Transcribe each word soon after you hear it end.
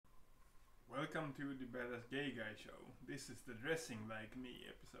Welcome to the Badass Gay Guy Show. This is the Dressing Like Me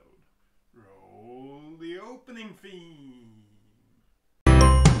episode. Roll the opening theme.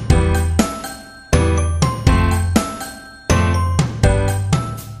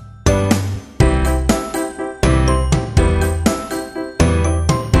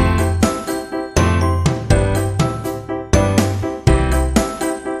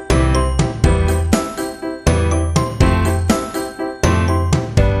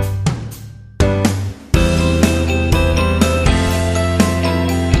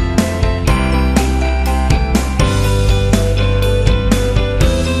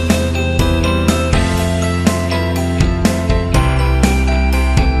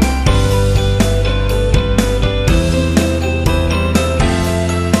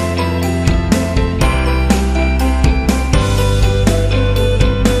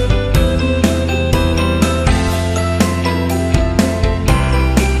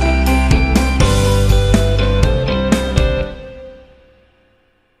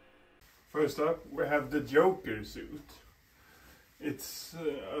 First up, we have the Joker suit. It's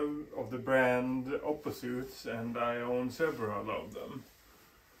of the brand Opposutes, and I own several of them.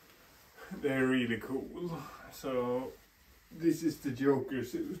 They're really cool. So, this is the Joker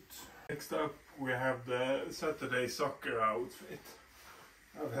suit. Next up, we have the Saturday soccer outfit.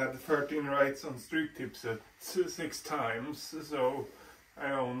 I've had 13 rides on street tips at 6 times, so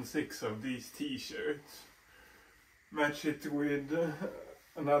I own 6 of these t-shirts. Match it with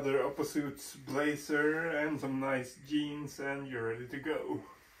another Opposutes blazer and some nice jeans and you're ready to go.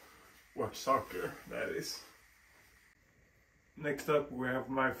 Watch soccer, that is. Next up we have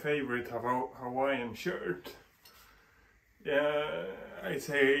my favorite Hawaiian shirt. Yeah, I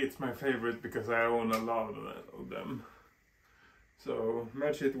say it's my favorite because I own a lot of them. So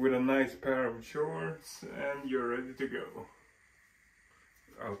match it with a nice pair of shorts and you're ready to go.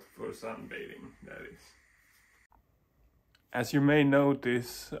 Out for sunbathing, that is. As you may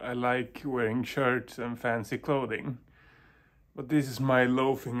notice, I like wearing shirts and fancy clothing. But this is my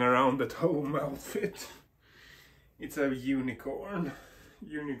loafing around at home outfit. It's a unicorn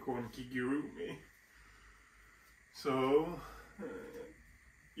kigurumi. So,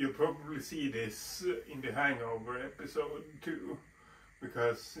 you'll probably see this in the Hangover episode too.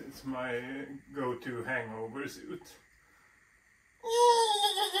 Because it's my go-to hangover suit.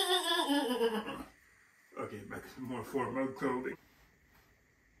 Okay, back to more formal clothing.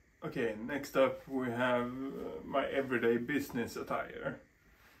 Okay, next up we have my everyday business attire.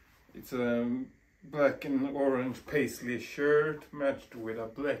 It's a black and orange paisley shirt matched with a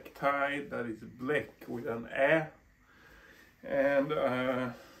black tie that is black with an ä, and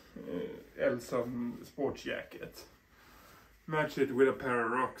a Elsa sports jacket. Match it with a pair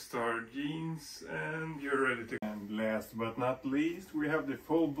of Rockstar jeans and you're ready to... And last but not least, we have the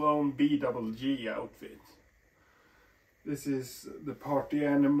full-blown BWG outfit. This is the Party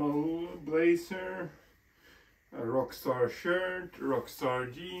Animal blazer, a Rockstar shirt,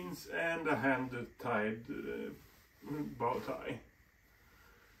 Rockstar jeans and a hand-tied bow tie.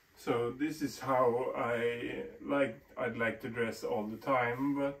 So this is how I'd like to dress all the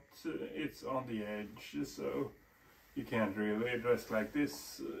time, but it's on the edge, so you can't really dress like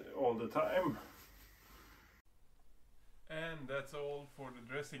this all the time. And that's all for the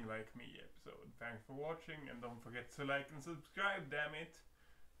Dressing Like Me episode. Thanks for watching and don't forget to like and subscribe, damn it.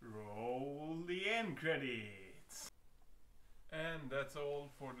 Roll the end credits. And that's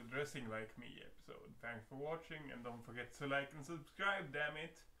all for the Dressing Like Me episode. Thanks for watching and don't forget to like and subscribe, damn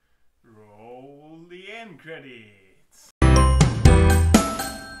it. Roll the end credits.